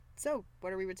So,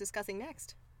 what are we discussing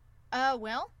next?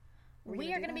 Well, We're we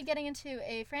gonna are do going to be that? getting into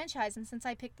a franchise, and since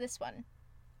I picked this one,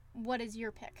 what is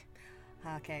your pick?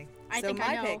 Okay. I so think my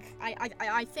I know. pick.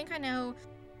 I think I know.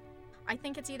 I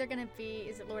think it's either going to be,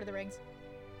 is it Lord of the Rings?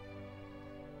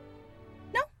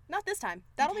 No, not this time.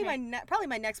 That'll be Okay. probably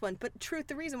my next one. But truth,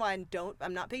 the reason why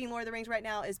I'm not picking Lord of the Rings right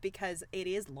now is because it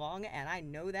is long, and I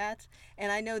know that.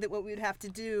 And I know that what we would have to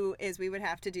do is we would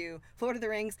have to do Lord of the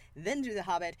Rings, then do The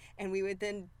Hobbit, and we'd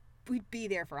be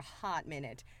there for a hot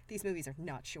minute. These movies are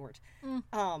not short.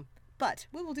 But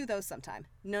we will do those sometime.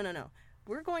 No.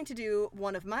 We're going to do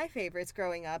one of my favorites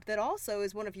growing up that also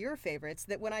is one of your favorites,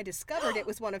 that when I discovered it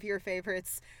was one of your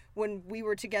favorites when we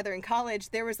were together in college,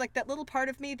 there was like that little part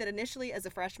of me that initially as a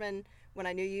freshman, when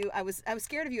I knew you, I was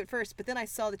scared of you at first, but then I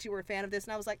saw that you were a fan of this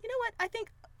and I was like, you know what? I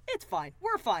think it's fine.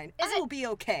 We're fine. I will be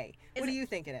okay. What do you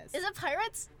think it is? Is it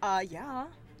Pirates? Yeah.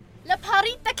 La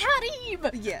Pirate the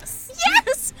Caribe! Yes.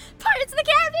 Yes! Pirates of the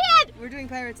Caribbean! We're doing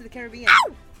Pirates of the Caribbean.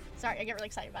 Ow! Sorry, I get really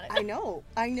excited about it. I know.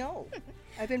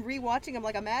 I've been rewatching them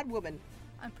like a mad woman.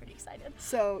 I'm pretty excited.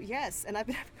 So, yes, and I've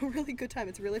been having a really good time.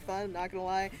 It's really fun, I'm not going to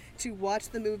lie, to watch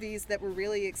the movies that were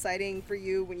really exciting for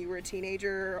you when you were a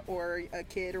teenager or a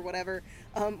kid or whatever,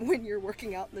 when you're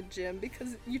working out in the gym,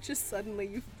 because you just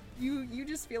suddenly, you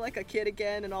just feel like a kid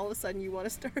again, and all of a sudden you want to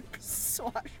start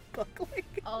swashbuckling.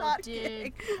 Oh, Not dude.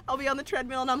 kidding. I'll be on the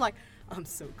treadmill, and I'm like, I'm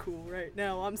so cool right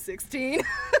now. I'm 16.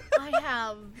 I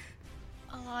have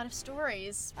a lot of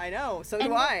stories. I know, so And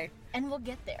do I. And we'll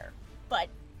get there. But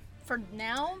for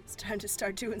now, It's time to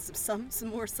start doing some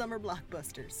more summer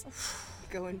blockbusters.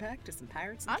 Going back to some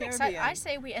Pirates of the I'm Caribbean. excited. I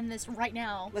say we end this right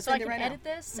now. Let's so I end it can right now. edit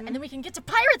this, and then we can get to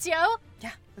Pirates, yo!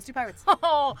 Yeah, let's do Pirates. Oh,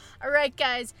 all right,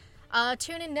 guys.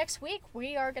 Tune in next week.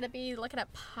 We are going to be looking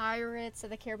at Pirates of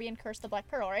the Caribbean, Curse the Black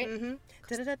Pearl, right? Mm-hmm.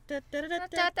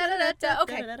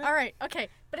 Okay, all right, okay.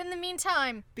 But in the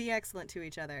meantime, Be excellent to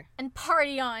each other. and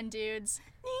party on, dudes.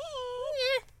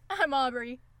 I'm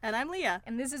Aubrey, And I'm Leah.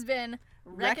 and this has been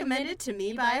Recommended to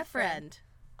me by a friend.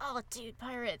 Oh, dude,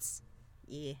 Pirates.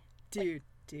 Yeah. Dude.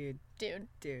 Dude. Dude.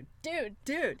 Dude.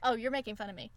 Dude. Oh, you're making fun of me.